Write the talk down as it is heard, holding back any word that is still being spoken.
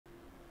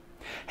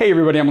Hey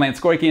everybody, I'm Lance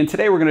Goyke, and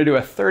today we're going to do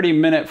a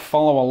 30-minute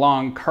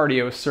follow-along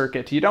cardio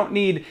circuit. You don't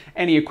need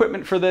any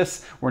equipment for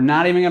this. We're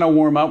not even going to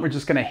warm up. We're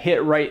just going to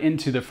hit right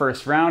into the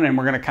first round, and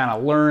we're going to kind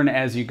of learn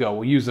as you go.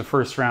 We'll use the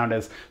first round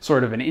as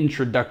sort of an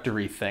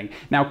introductory thing.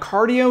 Now,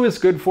 cardio is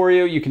good for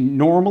you. You can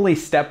normally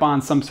step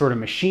on some sort of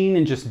machine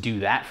and just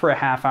do that for a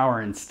half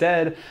hour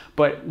instead.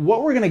 But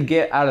what we're going to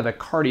get out of the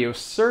cardio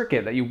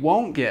circuit that you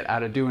won't get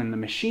out of doing the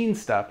machine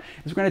stuff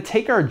is we're going to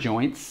take our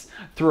joints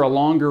through a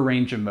longer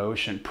range of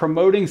motion,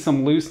 promoting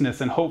some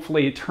looseness and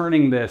hopefully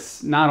turning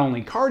this not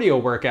only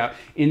cardio workout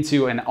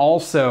into an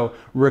also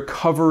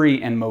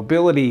recovery and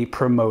mobility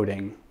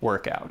promoting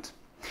workout.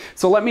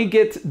 So let me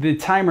get the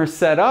timer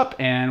set up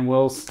and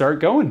we'll start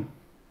going.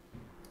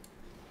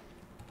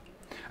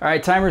 All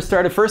right, timer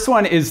started. First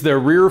one is the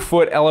rear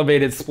foot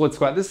elevated split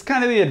squat. This is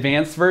kind of the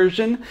advanced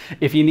version.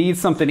 If you need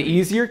something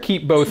easier,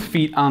 keep both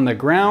feet on the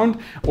ground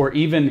or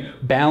even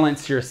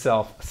balance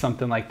yourself,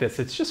 something like this.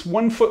 It's just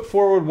 1 foot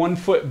forward, 1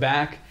 foot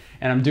back,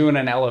 and I'm doing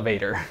an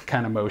elevator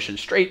kind of motion,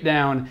 straight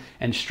down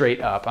and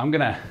straight up. I'm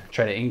gonna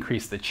try to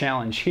increase the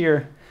challenge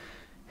here,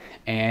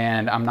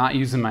 and I'm not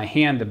using my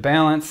hand to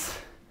balance.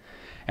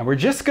 And we're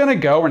just gonna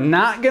go, we're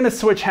not gonna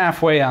switch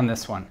halfway on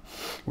this one.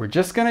 We're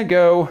just gonna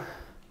go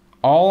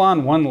all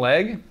on one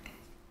leg.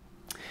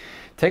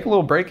 Take a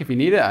little break if you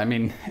need it. I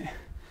mean,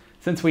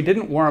 since we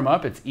didn't warm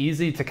up, it's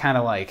easy to kind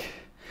of like,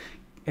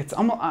 it's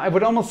almost, I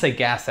would almost say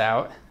gas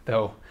out,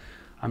 though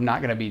I'm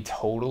not gonna be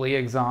totally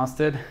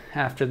exhausted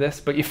after this,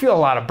 but you feel a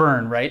lot of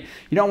burn, right?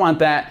 You don't want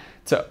that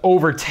to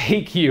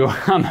overtake you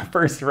on the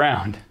first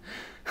round.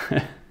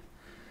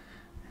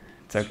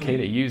 It's okay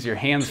to use your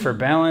hands for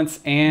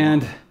balance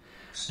and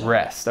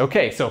rest.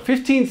 Okay, so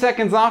 15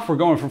 seconds off. We're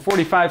going for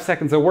 45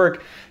 seconds of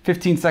work,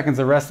 15 seconds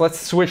of rest. Let's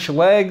switch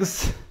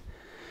legs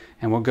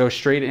and we'll go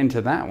straight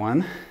into that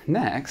one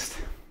next.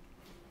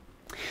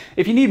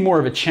 If you need more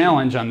of a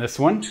challenge on this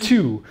one,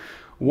 2,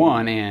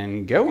 1,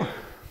 and go.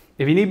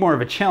 If you need more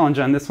of a challenge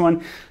on this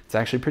one, it's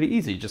actually pretty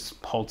easy.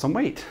 Just hold some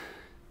weight.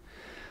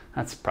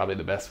 That's probably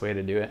the best way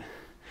to do it. I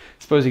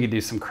suppose you could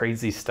do some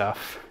crazy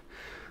stuff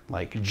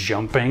like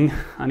jumping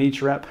on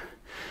each rep,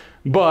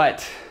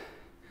 but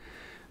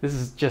this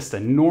is just a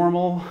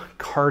normal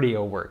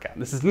cardio workout.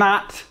 This is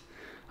not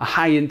a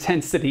high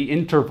intensity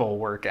interval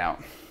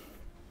workout.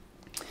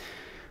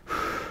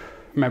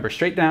 Remember,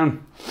 straight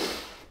down,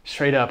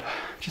 straight up,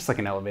 just like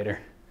an elevator.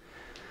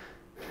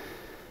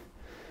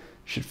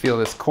 Should feel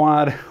this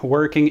quad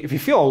working. If you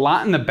feel a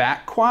lot in the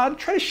back quad,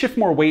 try to shift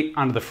more weight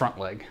onto the front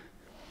leg.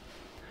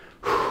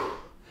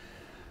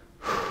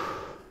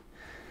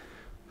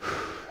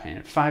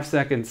 And 5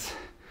 seconds.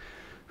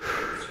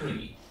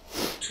 3,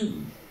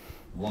 2,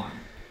 1.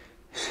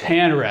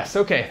 And rest.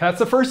 Okay, that's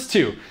the first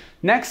two.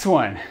 Next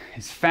one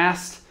is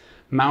fast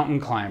mountain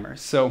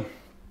climbers. So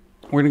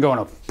we're gonna go in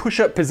a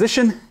push-up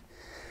position.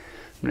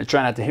 I'm gonna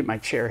try not to hit my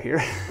chair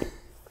here.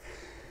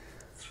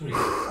 3.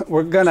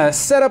 We're gonna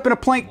set up in a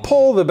plank,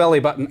 pull the belly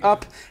button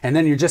up, and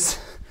then you're just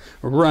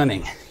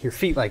running your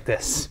feet like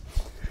this.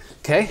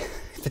 Okay,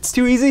 if it's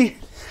too easy,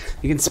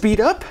 you can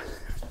speed up.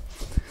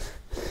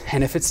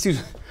 And if it's too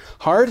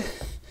hard,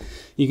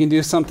 you can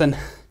do something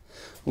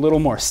a little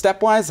more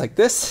stepwise like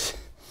this.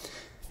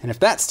 And if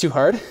that's too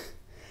hard,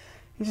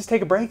 you just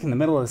take a break in the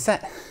middle of the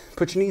set.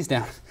 Put your knees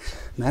down,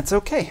 and that's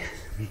okay.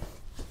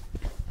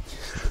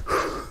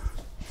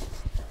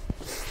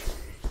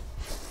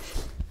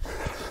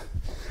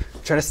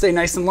 Try to stay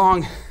nice and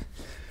long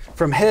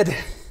from head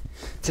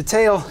to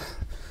tail.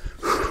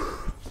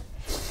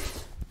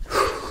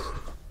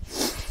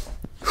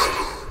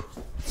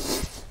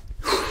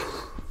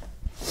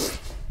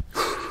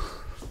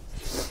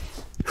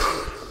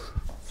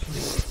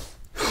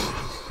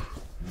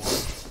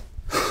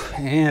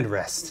 And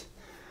rest.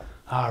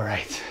 All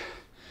right.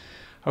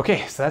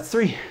 Okay, so that's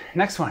 3.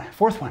 Next one,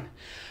 4th one.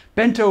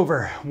 Bent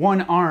over,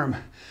 one arm,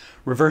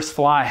 reverse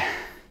fly.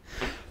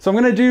 So I'm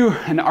gonna do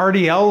an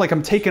RDL, like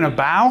I'm taking a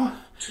bow,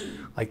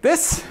 like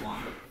this.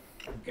 1,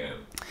 go.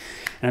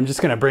 And I'm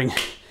just gonna bring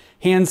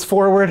hands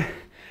forward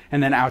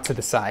and then out to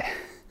the side.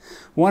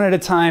 One at a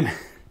time.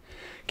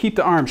 Keep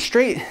the arms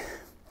straight.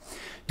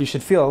 You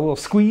should feel a little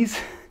squeeze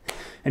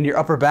in your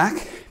upper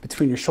back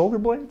between your shoulder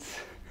blades.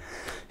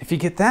 If you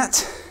get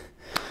that,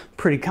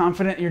 pretty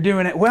confident you're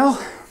doing it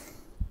well.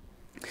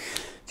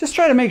 Just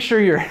try to make sure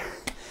you're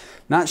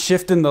not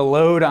shifting the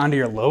load onto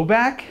your low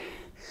back.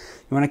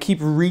 You want to keep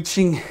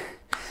reaching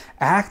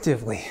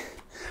actively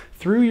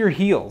through your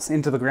heels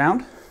into the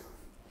ground.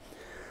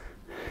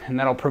 And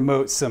that'll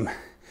promote some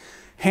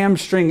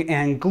hamstring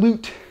and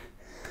glute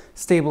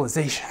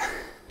stabilization.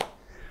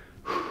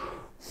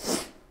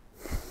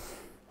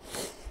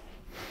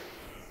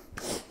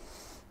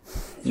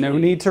 No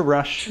need to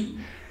rush. 2,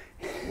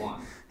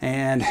 1.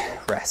 And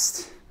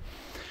rest.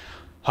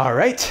 All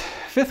right,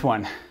 5th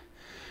one.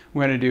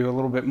 We're gonna do a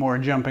little bit more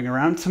jumping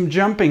around, some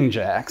jumping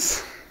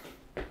jacks.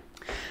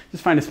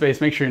 Just find a space,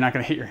 make sure you're not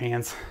gonna hit your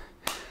hands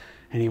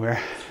anywhere.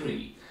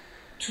 3,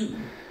 2,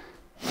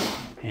 1.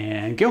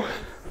 And go.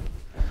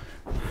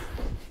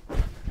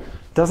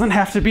 Doesn't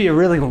have to be a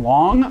really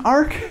long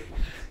arc.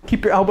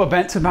 Keep your elbow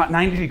bent to about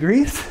 90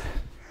 degrees.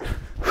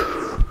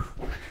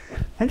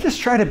 And just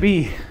try to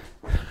be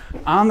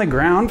on the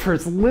ground for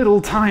as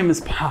little time as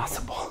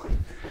possible.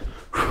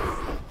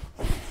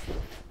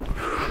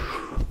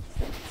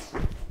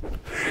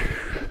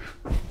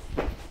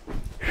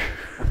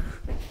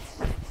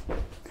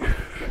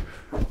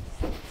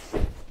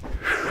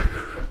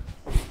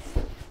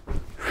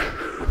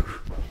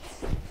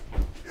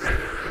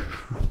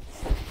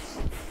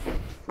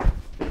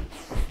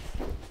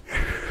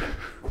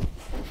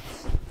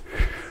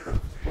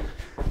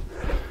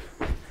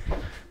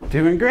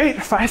 Doing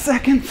great, 5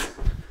 seconds.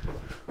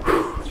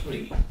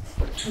 3,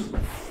 2,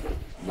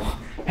 1.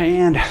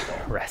 And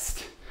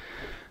rest.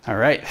 All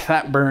right,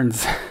 that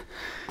burns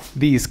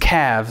these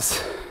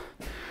calves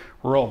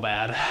real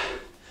bad.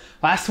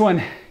 Last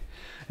one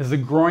is the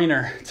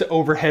groiner to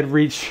overhead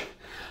reach.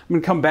 I'm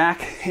gonna come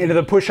back into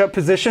the push-up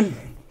position.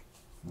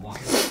 1.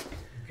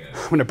 Go.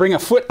 I'm gonna bring a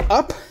foot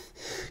up,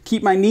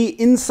 keep my knee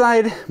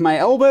inside my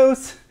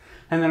elbows,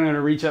 and then I'm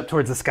gonna reach up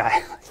towards the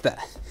sky like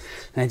that.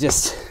 And I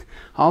just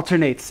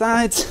alternate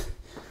sides.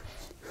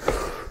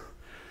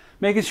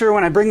 Making sure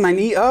when I bring my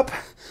knee up,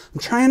 I'm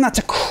trying not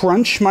to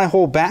crunch my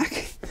whole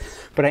back,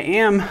 but I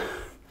am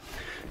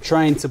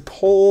trying to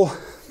pull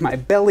my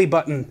belly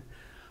button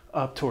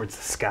up towards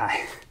the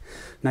sky.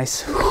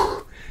 Nice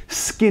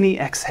skinny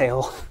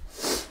exhale.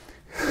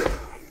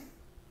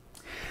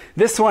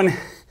 This one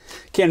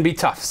can be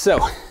tough.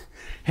 So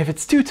if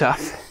it's too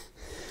tough,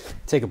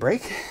 take a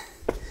break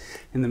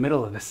in the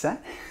middle of the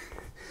set.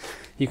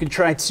 You can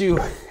try to,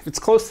 if it's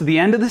close to the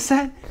end of the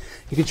set,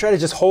 you can try to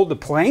just hold the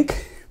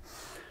plank,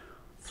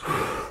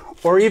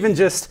 or even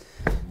just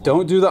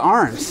don't do the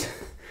arms,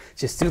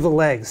 just do the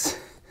legs,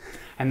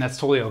 and that's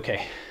totally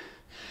okay.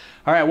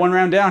 All right, one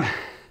round down,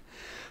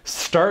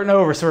 starting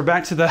over. So we're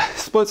back to the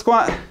split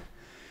squat,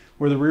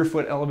 or the rear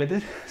foot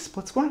elevated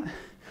split squat.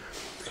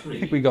 3, I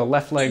think we go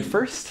left leg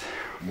first.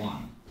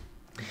 1.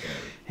 Go.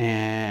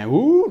 And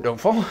ooh, don't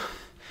fall.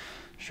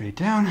 Straight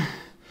down,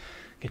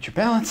 get your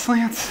balance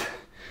slants.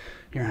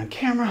 You're on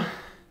camera.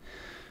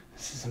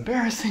 This is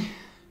embarrassing.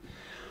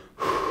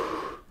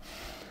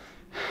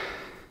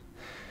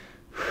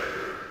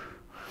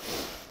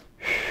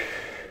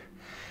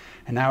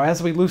 And now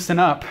as we loosen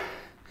up,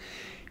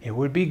 it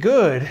would be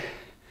good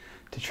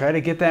to try to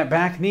get that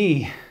back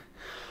knee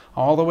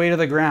all the way to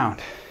the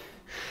ground.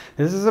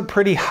 This is a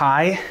pretty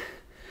high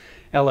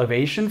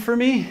elevation for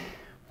me,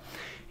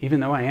 even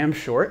though I am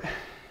short.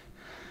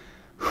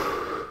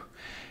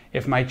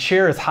 If my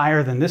chair is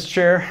higher than this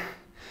chair,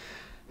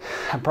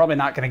 I'm probably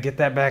not going to get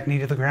that back knee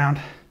to the ground.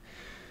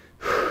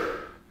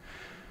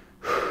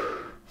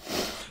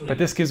 But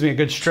this gives me a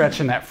good stretch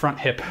in that front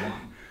hip.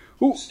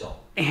 Ooh,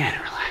 and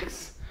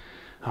relax.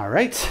 All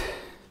right.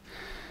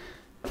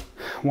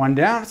 One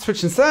down,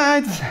 switching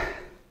sides.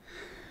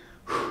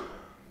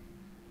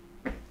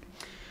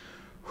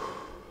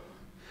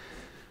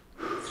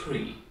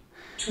 3,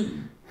 2,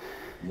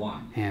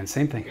 1. And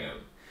same thing. Go.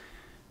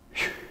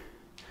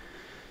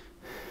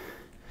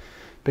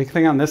 Big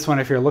thing on this one,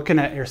 if you're looking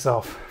at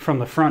yourself from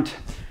the front,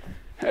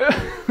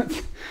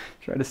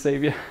 try to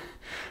save you.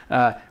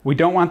 We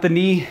don't want the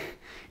knee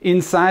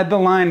inside the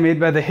line made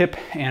by the hip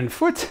and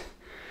foot,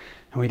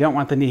 and we don't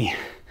want the knee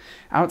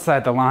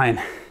outside the line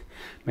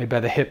made by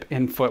the hip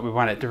and foot. We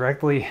want it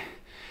directly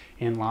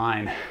in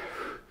line.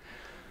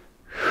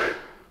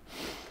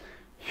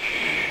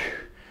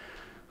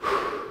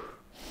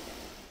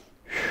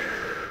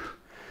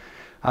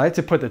 I like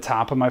to put the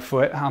top of my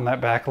foot on that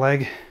back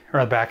leg, or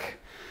the back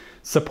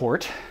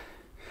support.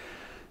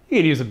 You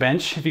could use a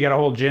bench if you got a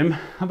whole gym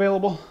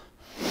available.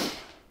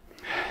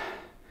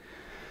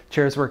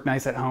 Chairs work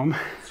nice at home.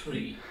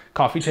 3,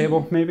 Coffee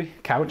table, maybe,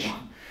 couch.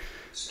 1.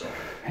 Stop.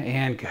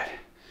 And good.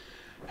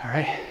 All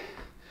right,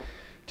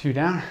 2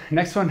 down.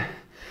 Next one,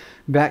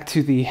 back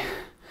to the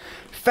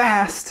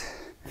fast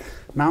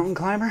mountain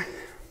climber.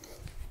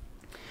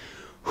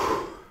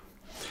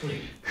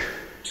 3,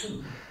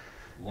 2,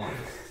 1.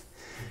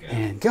 Go.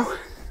 And go.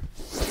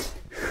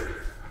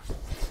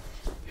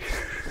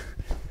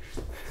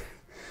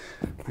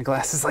 My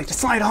glasses like to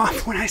slide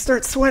off when I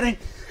start sweating.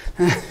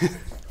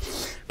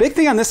 Big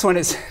thing on this one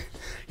is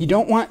you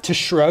don't want to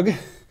shrug,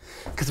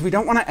 because we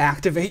don't want to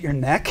activate your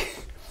neck.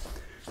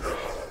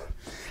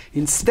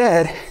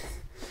 Instead,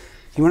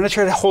 you want to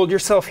try to hold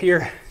yourself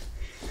here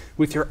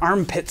with your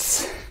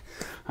armpits.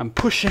 I'm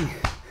pushing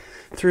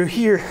through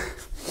here,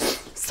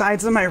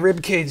 sides of my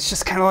rib cage,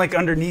 just kind of like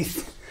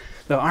underneath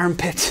the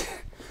armpit.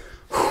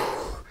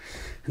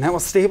 And that will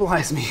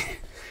stabilize me.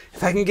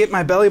 If I can get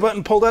my belly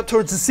button pulled up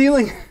towards the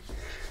ceiling,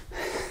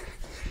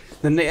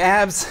 then the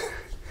abs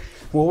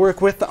will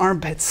work with the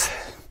armpits.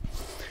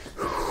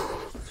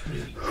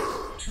 3,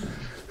 2,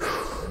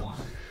 1.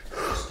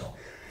 Stop.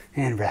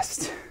 And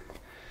rest.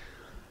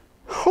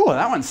 Oh,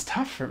 that one's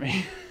tough for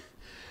me.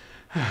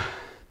 All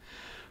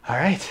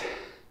right.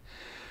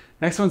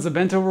 Next one's a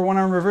bent over one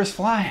arm reverse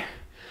fly.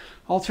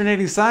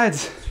 Alternating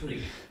sides.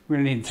 3. We're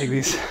gonna need to take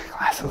these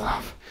glasses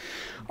off.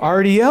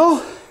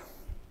 RDL.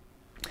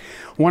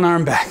 One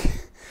arm back.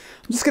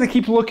 I'm just gonna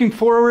keep looking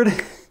forward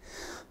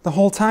the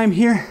whole time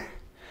here.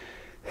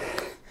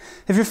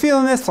 If you're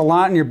feeling this a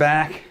lot in your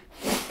back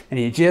and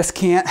you just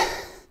can't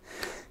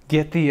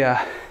get the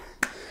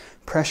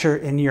pressure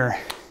in your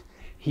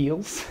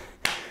heels,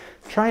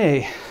 try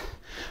a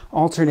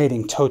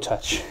alternating toe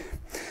touch.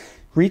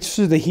 Reach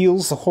through the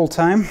heels the whole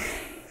time,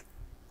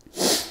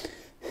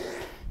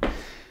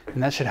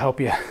 and that should help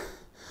you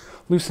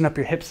loosen up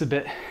your hips a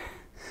bit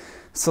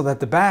so that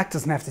the back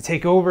doesn't have to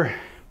take over.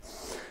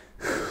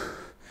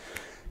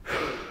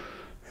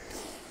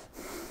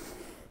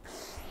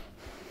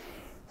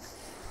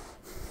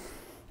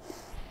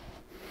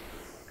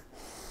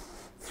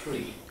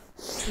 Three,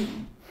 two,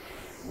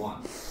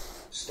 one.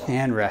 Stop.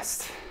 And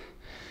rest.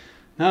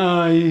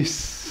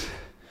 Nice.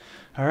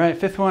 All right,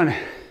 fifth one.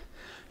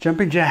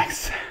 Jumping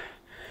jacks.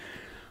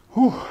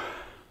 Whew.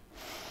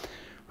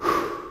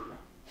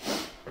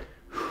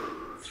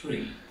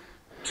 3,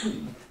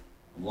 2,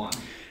 1.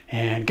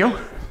 And go.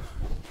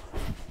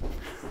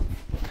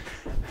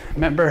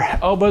 Remember,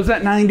 elbows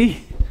at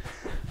 90.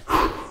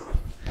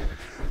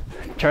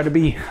 Try to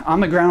be on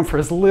the ground for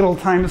as little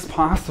time as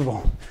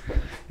possible.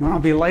 You want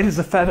to be light as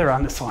a feather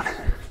on this one.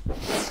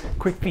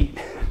 Quick feet.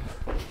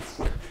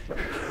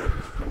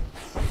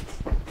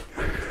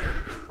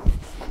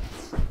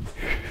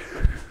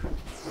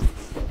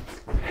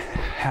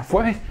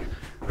 Halfway.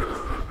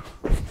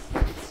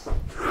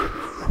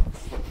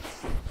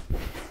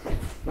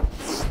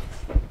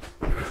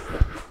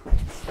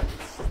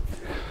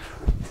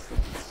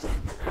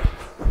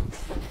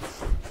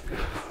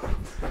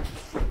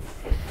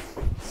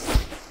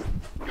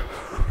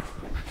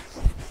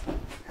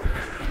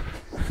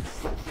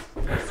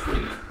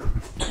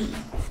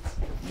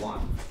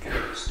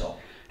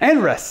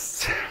 And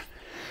rest.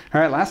 All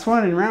right, last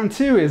one in round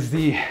 2 is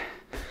the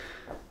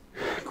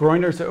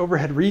Groiner to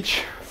overhead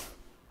reach.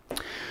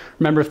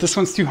 Remember, if this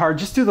one's too hard,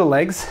 just do the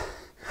legs.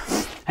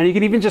 And you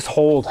can even just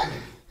hold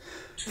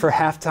for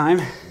half time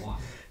and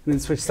then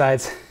switch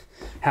sides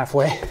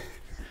halfway.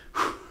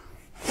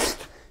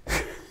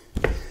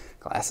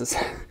 Glasses.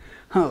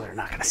 Oh, they're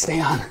not gonna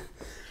stay on.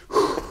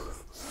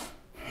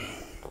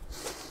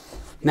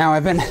 Now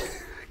I've been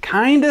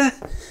kinda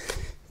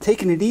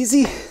taking it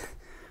easy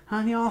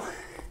on y'all.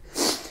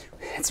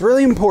 It's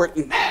really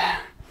important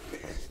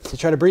to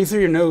try to breathe through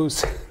your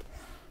nose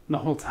the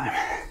whole time.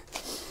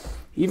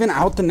 Even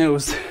out the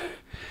nose,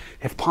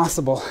 if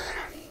possible.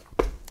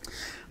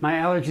 My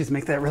allergies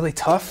make that really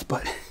tough,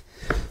 but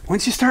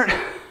once you start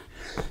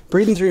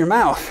breathing through your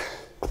mouth,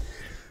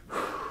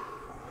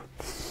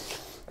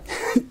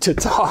 to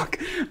talk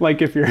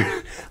like if you're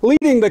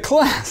leading the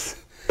class,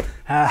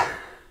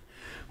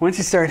 once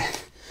you start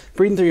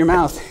breathing through your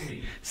mouth,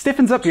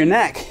 stiffens up your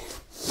neck.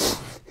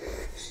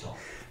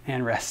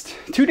 And rest.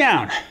 2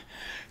 down,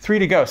 3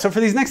 to go. So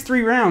for these next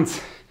 3 rounds,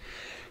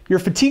 your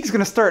fatigue's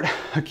gonna start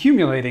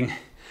accumulating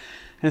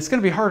and it's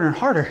gonna be harder and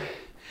harder.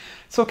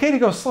 It's okay to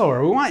go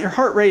slower. We want your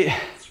heart rate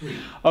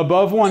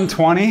above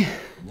 120,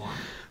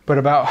 but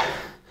about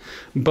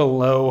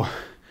below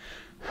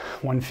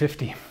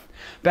 150.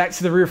 Back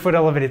to the rear foot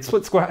elevated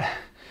split squat.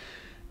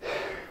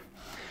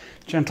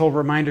 Gentle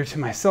reminder to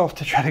myself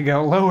to try to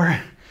go lower.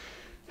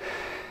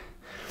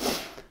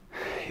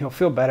 You'll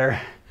feel better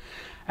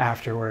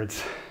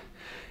afterwards.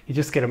 You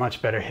just get a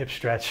much better hip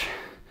stretch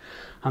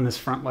on this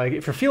front leg.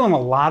 If you're feeling a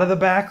lot of the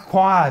back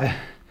quad,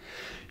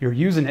 you're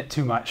using it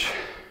too much.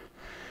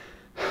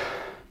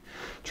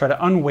 Try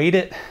to unweight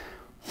it.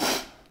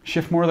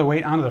 Shift more of the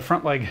weight onto the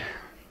front leg.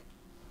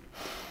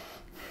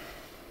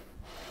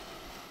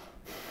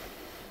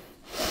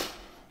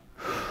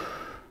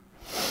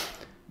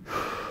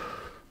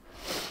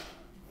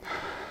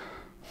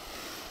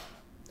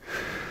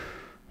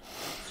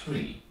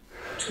 Three,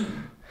 two,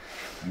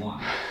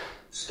 one.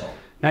 Stop.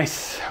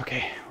 Nice.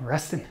 Okay, we're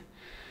resting.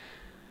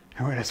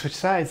 And we're gonna switch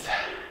sides.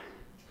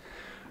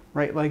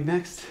 Right leg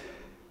next.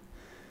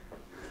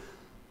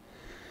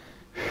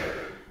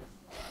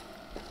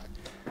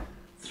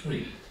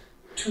 Three,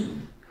 two,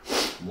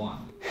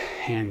 one.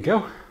 And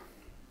go.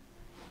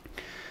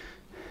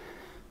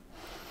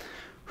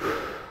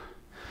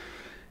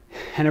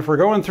 And if we're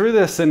going through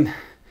this and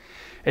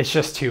it's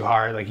just too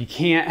hard, like you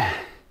can't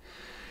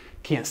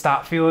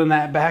stop feeling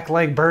that back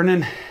leg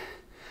burning,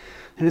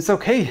 and it's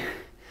okay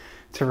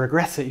to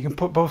regress it. You can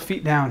put both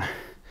feet down,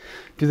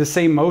 do the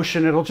same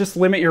motion. It'll just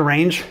limit your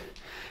range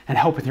and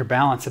help with your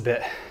balance a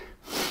bit.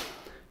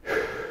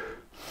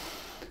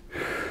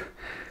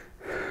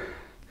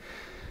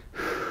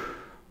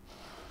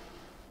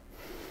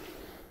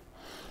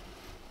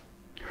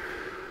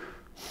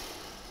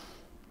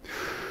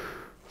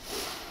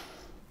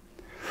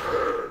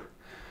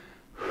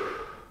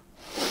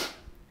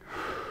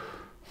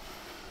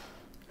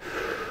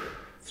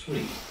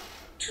 Three,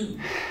 two,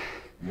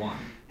 one.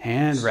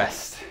 And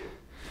rest.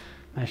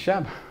 Nice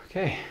job.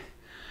 Okay.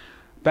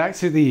 Back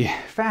to the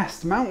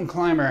fast mountain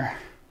climber.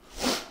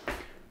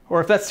 Or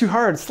if that's too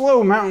hard,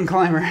 slow mountain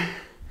climber.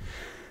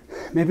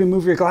 Maybe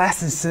move your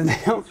glasses so they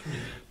don't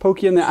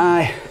poke you in the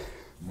eye.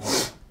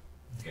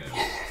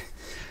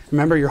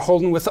 Remember, you're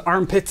holding with the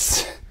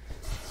armpits,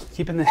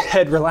 keeping the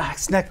head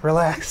relaxed, neck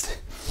relaxed.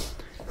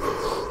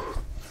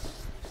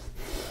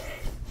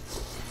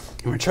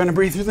 And we're trying to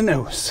breathe through the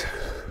nose.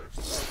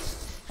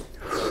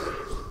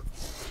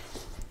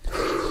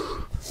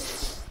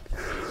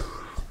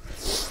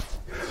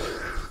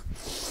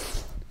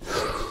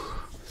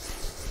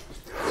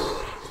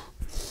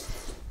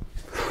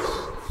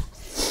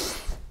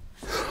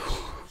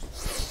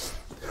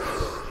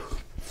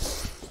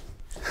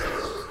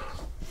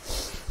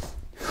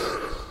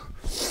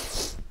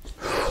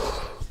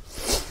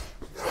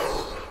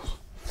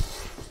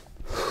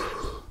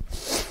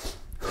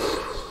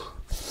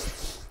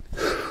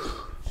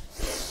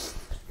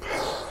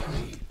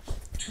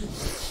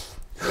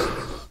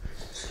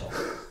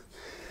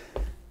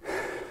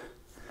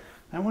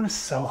 That one is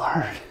so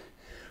hard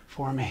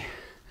for me.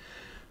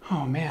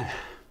 Oh man.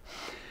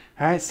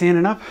 All right,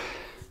 standing up.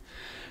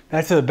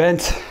 Back to the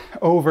bent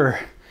over.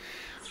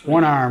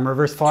 One arm,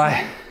 reverse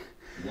fly.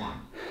 1,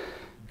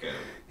 go.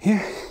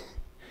 Here.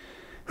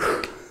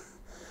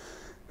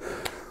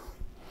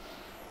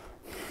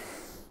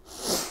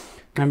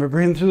 Remember,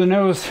 breathing through the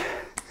nose.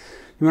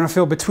 You want to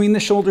feel between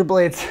the shoulder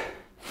blades,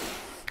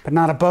 but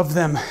not above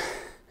them.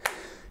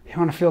 You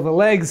want to feel the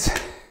legs,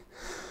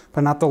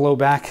 but not the low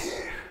back.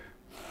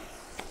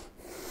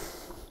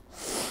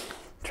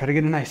 Try to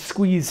get a nice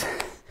squeeze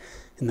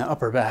in the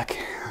upper back.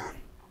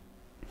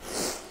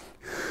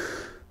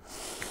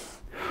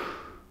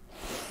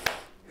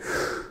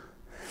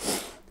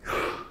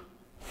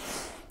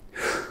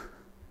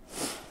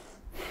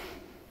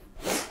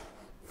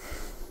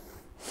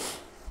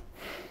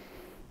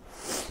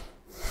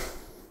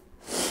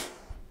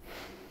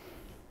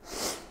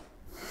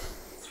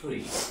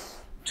 Three,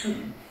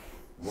 two,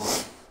 one,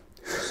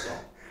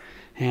 stop.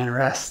 And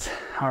rest.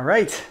 All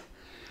right.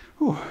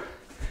 Ooh.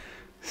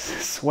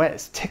 Sweat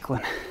is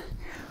tickling.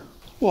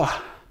 Whoa.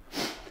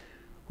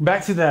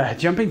 Back to the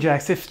jumping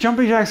jacks. If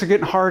jumping jacks are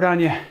getting hard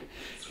on you,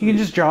 you can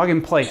just jog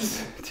in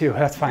place too.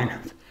 That's fine.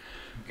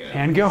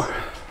 And go.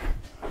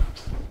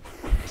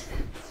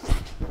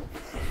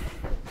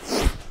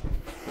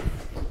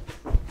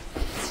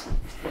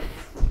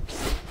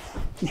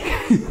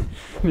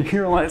 You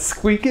hear all that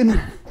squeaking?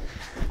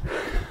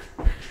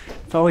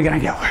 It's only gonna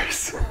get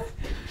worse.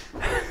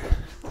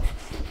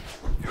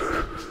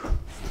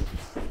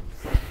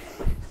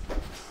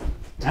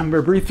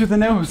 Remember, breathe through the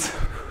nose.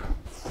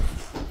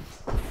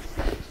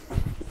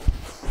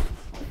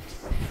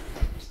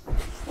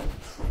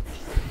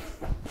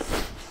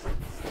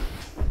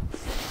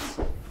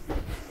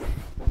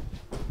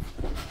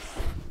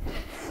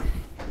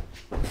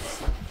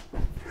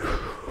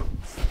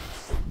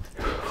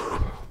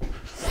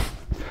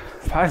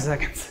 Five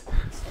seconds.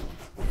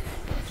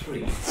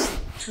 3,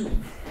 2,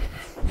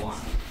 1,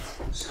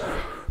 stop.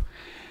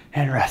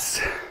 And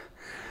rest.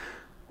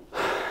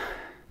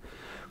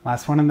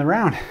 Last one in the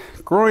round.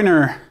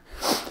 Groiner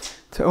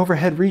to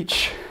overhead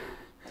reach.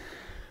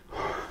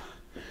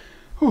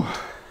 Whew.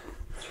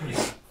 3,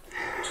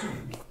 2,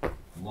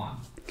 1,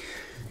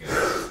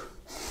 go.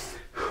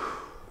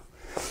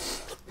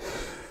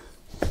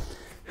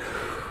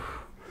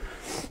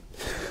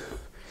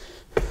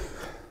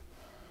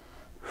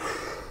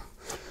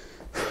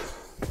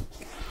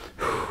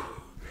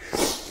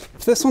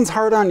 If this one's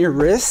hard on your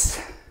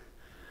wrist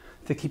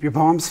to keep your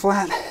palms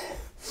flat,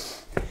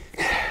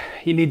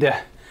 you need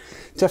to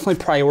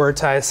definitely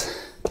prioritize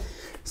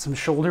some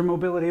shoulder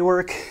mobility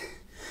work.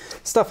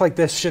 Stuff like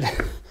this should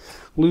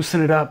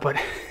loosen it up, but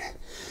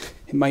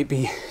it might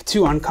be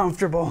too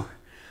uncomfortable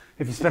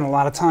if you spend a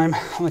lot of time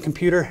on the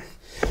computer,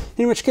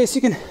 in which case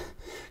you can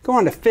go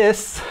on to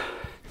fists.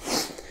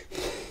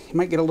 You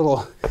might get a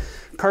little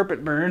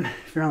carpet burn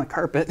if you're on the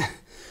carpet,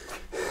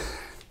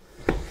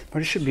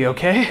 but it should be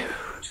okay.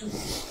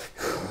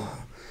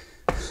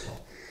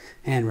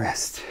 And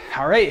rest.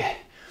 All right,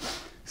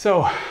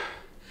 so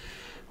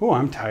oh,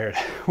 I'm tired.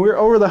 We're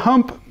over the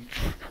hump.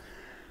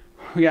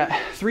 We got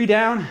 3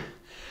 down,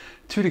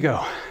 2 to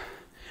go.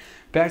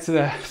 Back to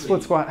the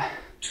split squat.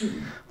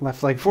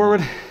 Left leg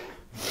forward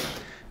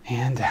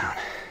and down.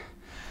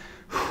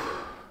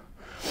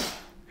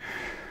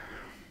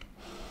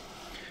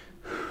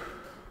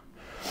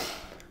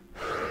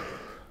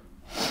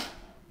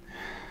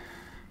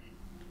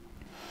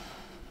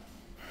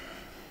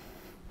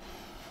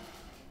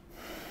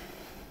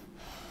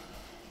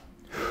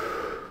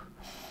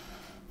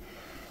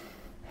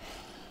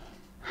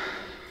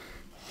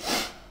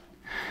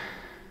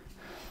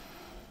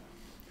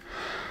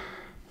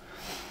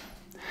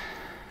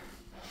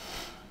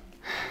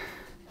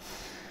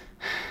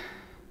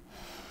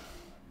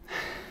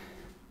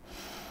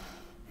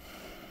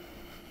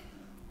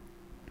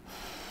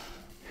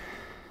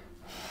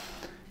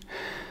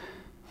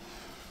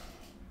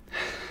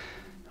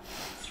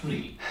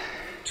 3,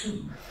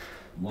 2,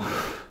 1,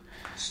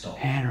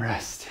 stop. And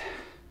rest.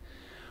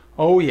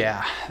 Oh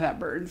yeah, that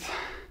burns.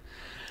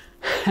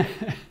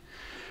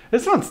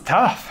 This one's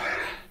tough.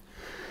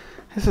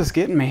 This is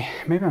getting me.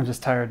 Maybe I'm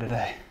just tired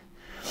today.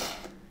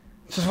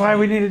 Which is why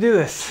we need to do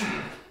this.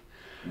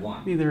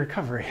 1. Need the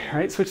recovery,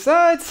 right? Switch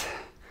sides.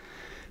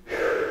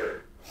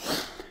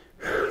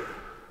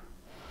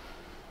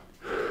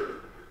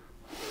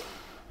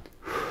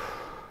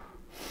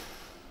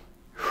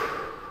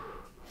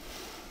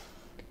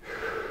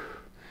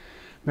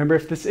 Remember,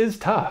 if this is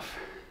tough,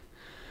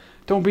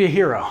 don't be a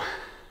hero.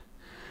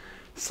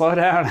 Slow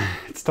down.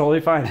 It's totally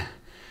fine.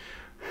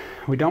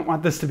 We don't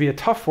want this to be a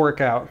tough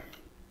workout.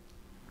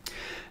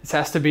 This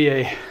has to be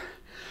a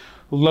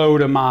low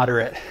to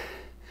moderate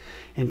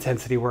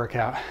intensity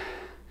workout,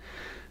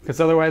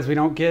 because otherwise we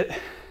don't get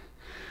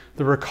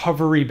the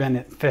recovery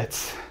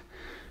benefits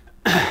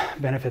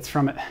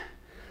from it.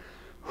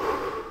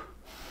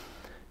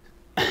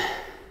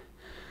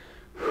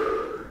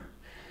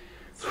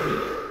 3,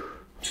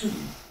 2,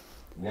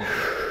 1,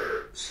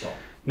 stop.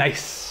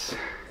 Nice.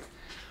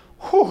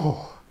 Whew.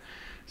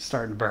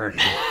 Starting to burn.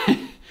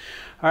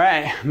 All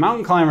right,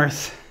 mountain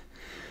climbers,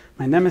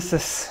 my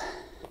nemesis.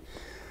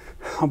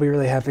 I'll be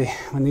really happy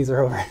when these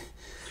are over.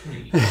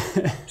 3,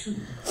 2,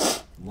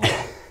 1,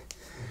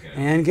 go.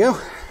 And go.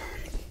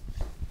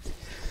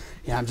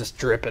 Yeah, I'm just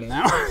dripping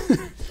now.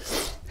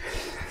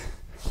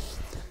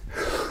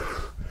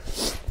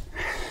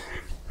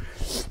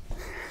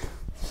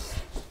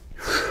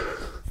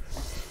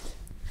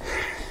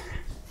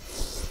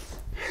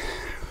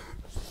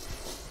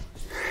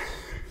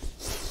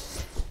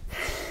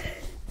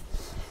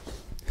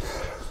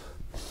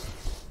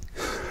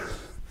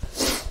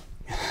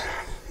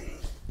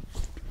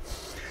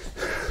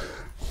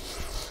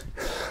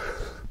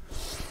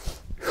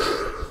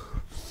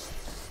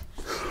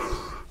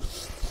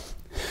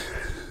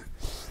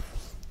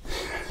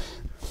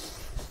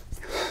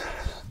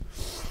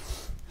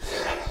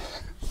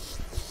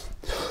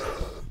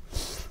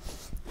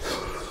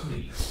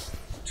 3,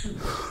 2,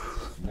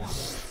 1,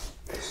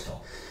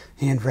 stop.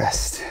 And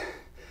rest.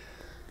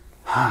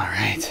 All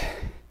right.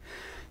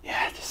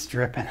 Yeah, just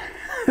dripping.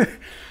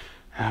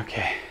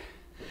 Okay.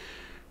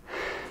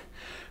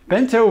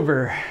 Bent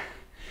over.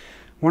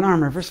 One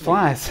arm reverse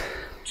flies.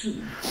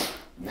 2,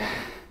 1,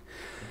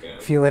 go.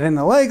 Feel it in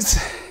the legs.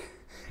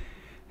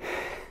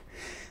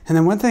 And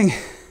then one thing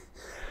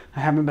I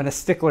haven't been a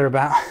stickler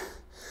about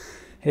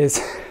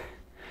is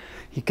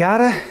you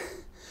gotta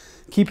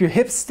keep your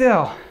hips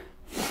still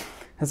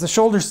as the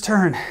shoulders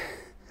turn,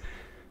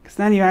 because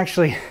then you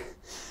actually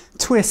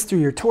twist through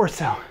your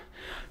torso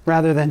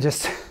rather than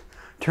just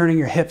turning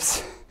your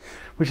hips,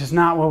 which is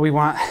not what we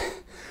want.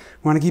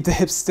 We want to keep the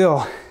hips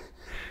still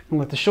and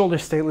let the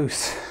shoulders stay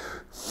loose.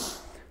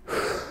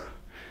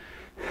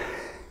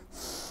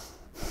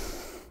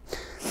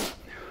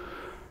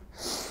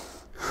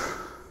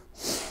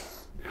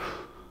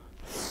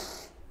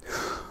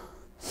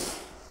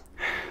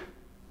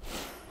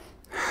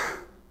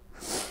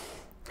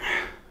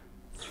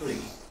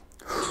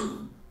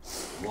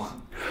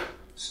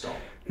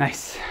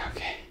 Nice.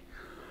 Okay.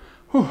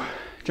 Whew.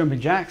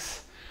 Jumping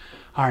jacks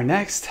are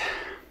next.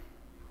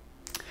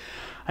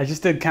 I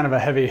just did kind of a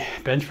heavy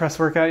bench press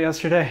workout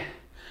yesterday,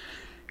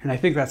 and I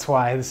think that's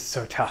why this is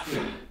so tough.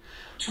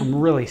 I'm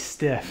really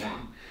stiff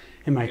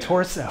in my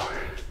torso.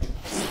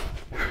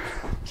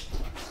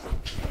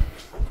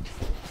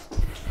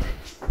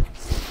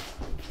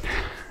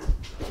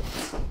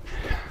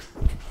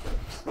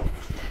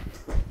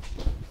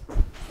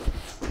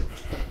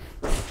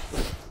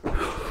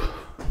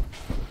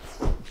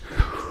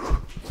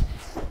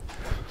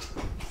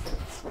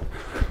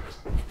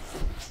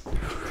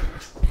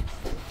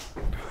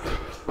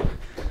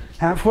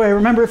 Halfway.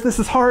 Remember, if this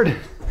is hard,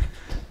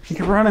 you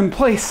can run in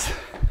place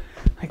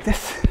like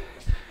this.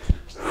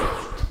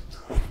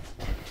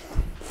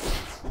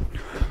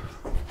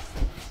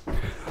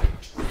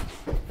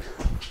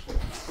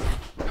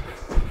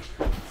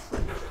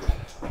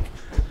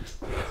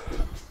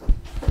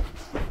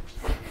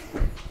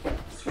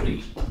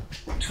 Three,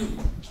 two,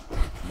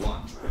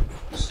 one,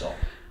 stop.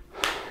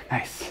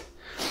 Nice.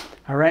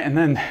 All right, and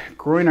then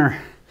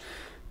Groiner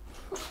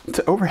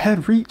to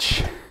overhead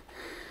reach.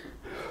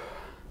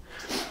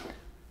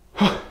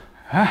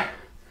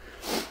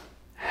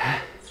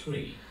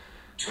 Three,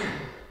 two,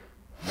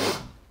 one,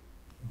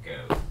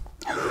 go.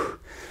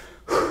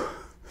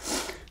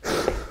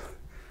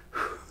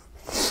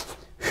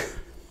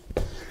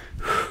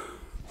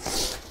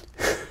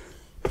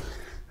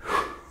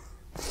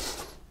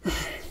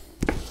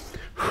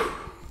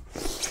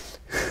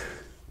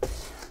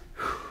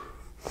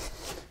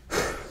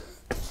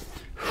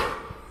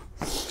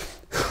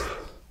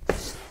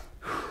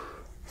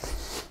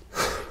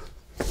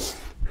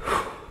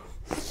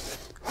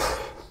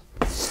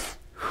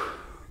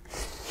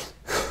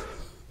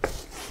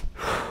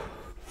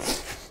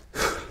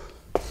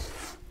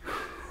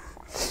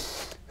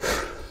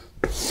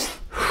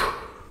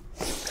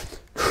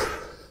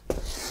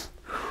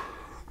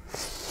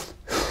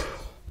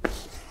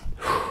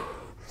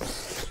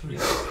 Three,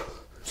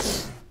 two,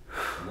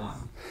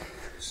 one,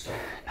 stop.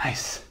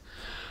 Nice.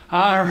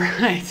 All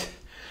right.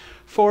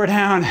 4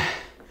 down,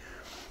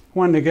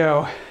 1 to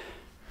go.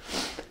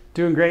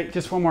 Doing great.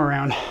 Just one more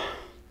round.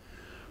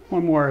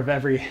 One more of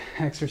every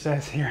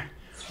exercise here.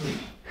 3,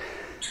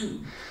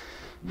 2,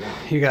 1.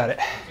 You got it.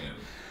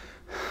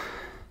 Go.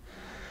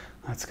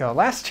 Let's go.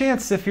 Last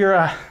chance. If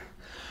you're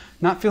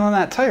not feeling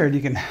that tired,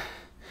 you can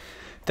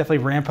definitely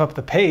ramp up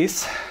the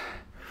pace.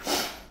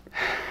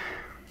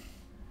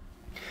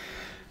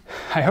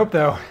 I hope,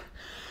 though,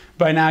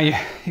 by now you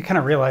kind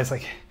of realize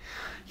like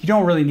you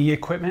don't really need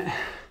equipment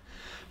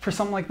for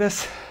something like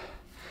this.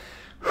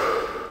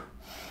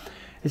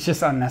 It's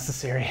just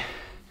unnecessary.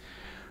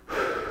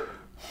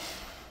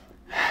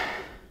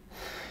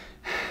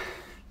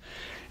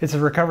 It's a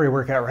recovery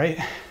workout, right?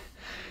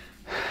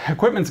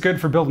 Equipment's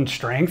good for building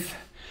strength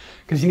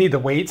because you need the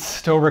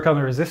weights to overcome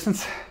the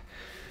resistance.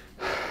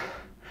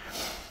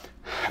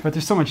 But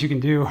there's so much you can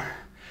do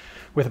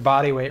with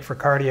body weight for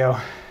cardio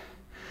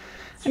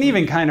and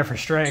even kind of for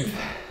strength.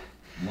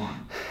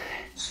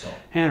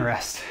 And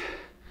rest.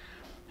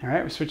 All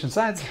right, we're switching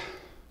sides.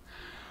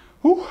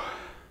 Whew.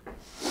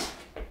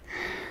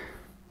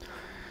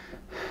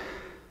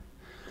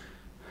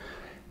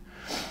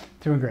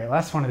 Doing great.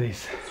 Last one of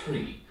these.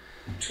 3,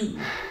 2,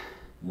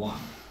 1,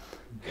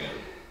 go.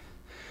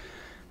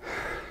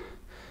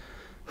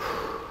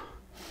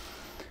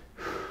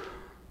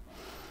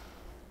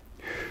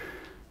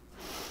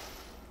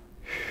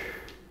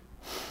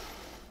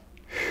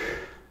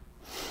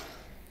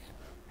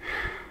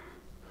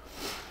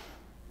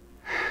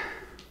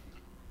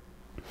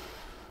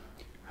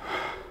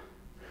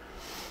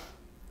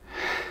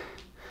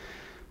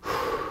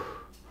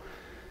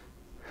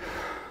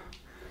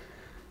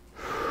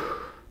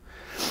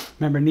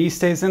 Remember, knee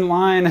stays in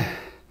line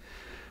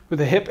with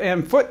the hip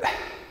and foot,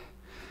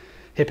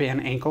 hip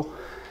and ankle.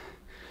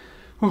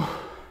 Whew.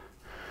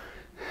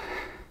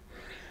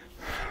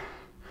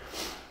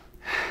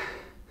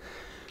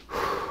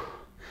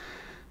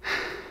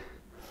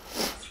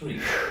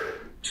 Three,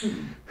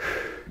 2,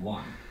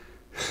 1.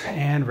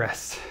 And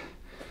rest.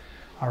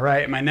 All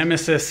right, my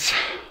nemesis.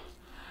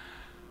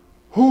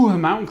 Whew, the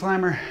mountain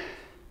climber.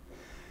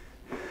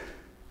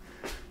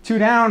 2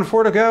 down,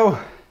 4 to go.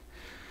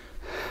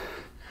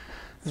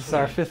 This is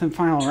our 5th and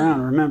final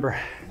round, remember.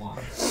 1.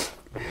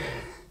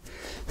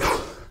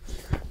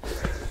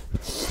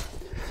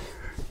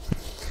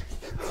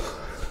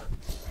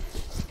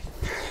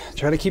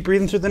 Try to keep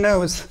breathing through the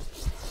nose.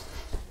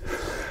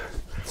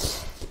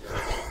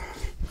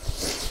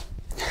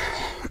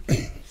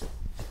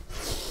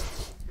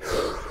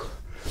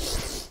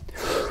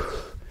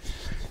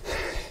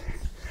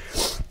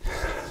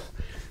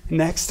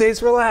 Neck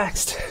stays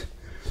relaxed.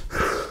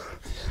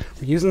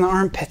 We're using the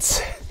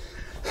armpits.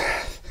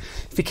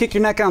 If you kick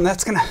your neck on,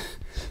 that's gonna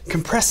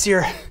compress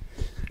your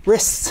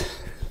wrists.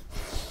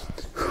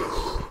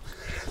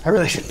 I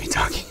really shouldn't be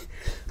talking.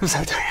 I'm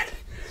so tired.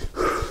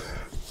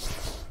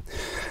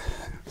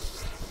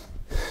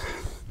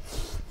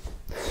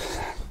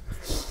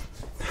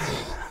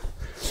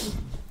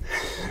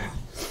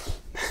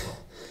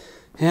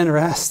 And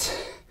rest.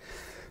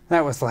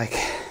 That was like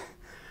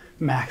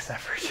max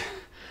effort.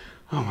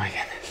 Oh my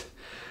goodness.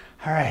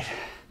 All right,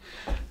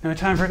 no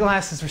time for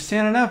glasses. We're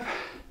standing up.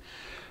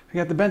 We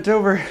got the bent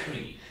over.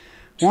 3,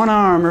 One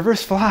arm,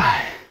 reverse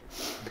fly.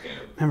 go.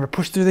 Remember,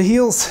 push through the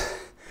heels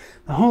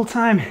the whole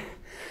time.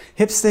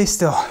 Hips stay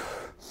still.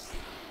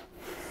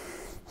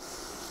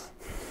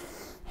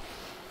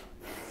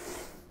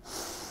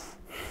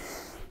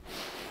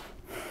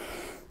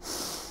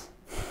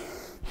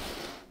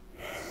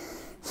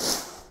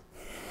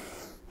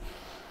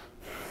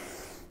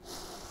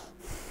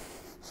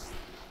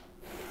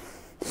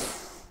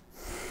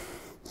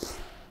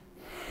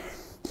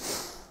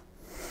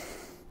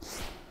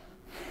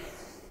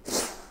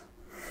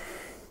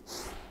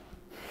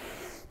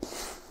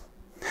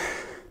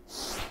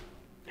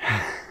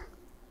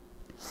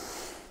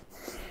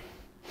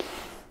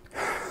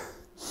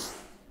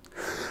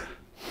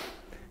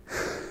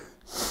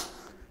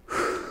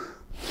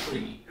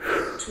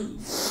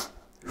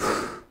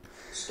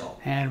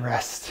 And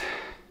rest.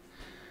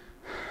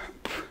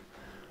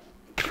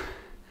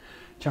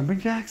 Jumping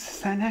jacks,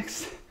 is that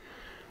next?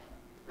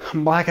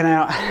 I'm blacking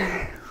out.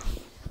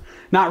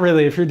 Not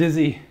really, if you're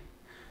dizzy,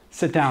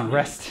 sit down,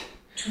 rest.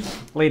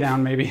 Lay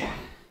down maybe.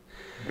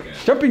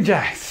 Jumping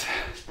jacks.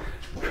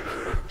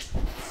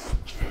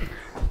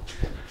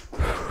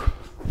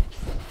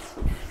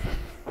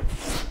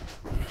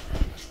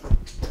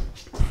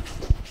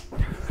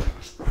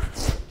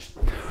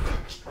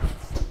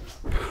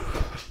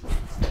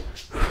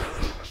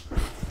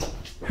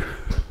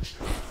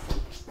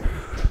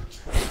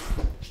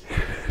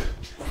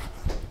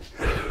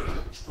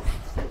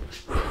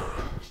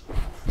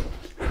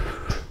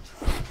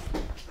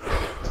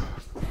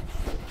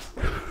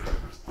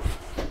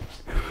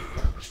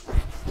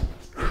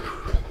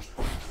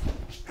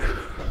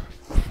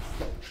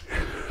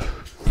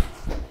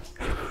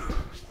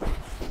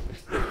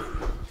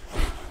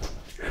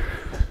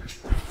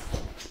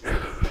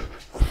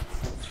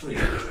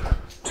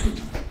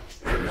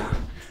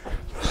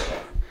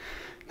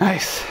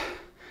 Nice.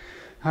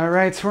 All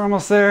right, so we're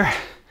almost there.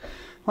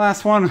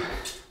 Last one.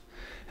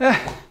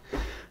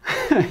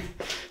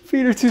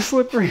 Feet are too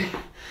slippery.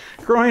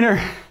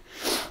 Groiner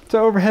to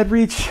overhead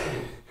reach.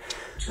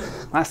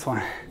 Last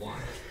one.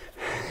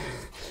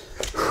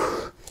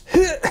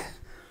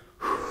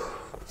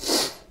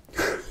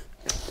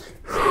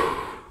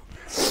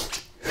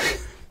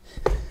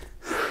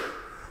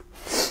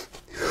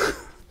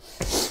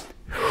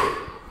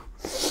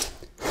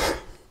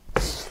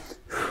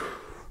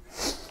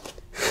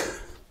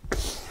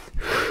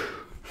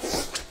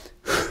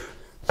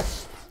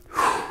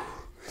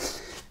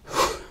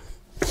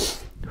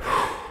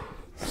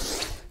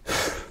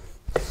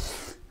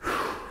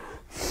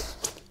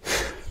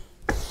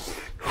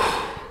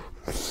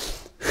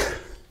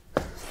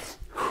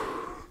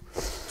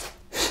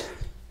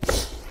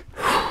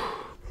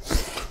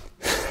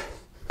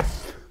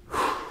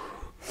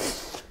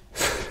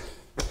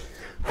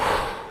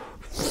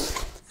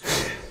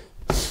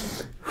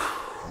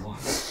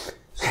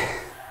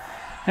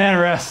 And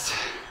rest.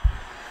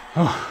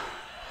 Oh.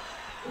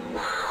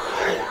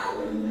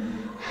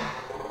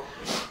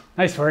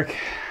 Nice work.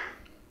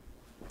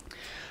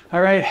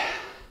 All right,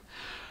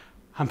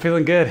 I'm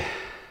feeling good.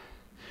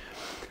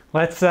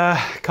 Let's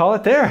call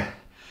it there.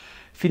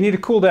 If you need a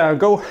cool down,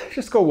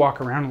 just go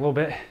walk around a little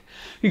bit.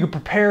 You can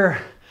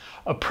prepare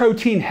a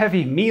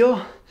protein-heavy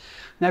meal.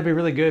 That'd be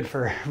really good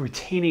for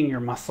retaining your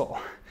muscle.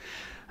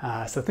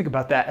 So think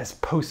about that as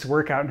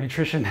post-workout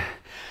nutrition.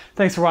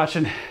 Thanks for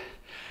watching.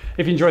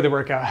 If you enjoyed the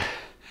workout,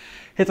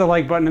 hit the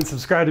like button and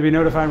subscribe to be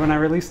notified when I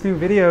release new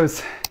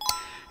videos.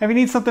 If you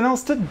need something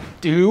else to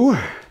do,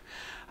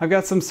 I've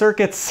got some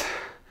circuits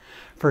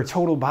for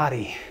total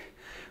body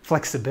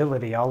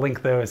flexibility. I'll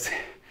link those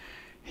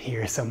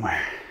here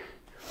somewhere.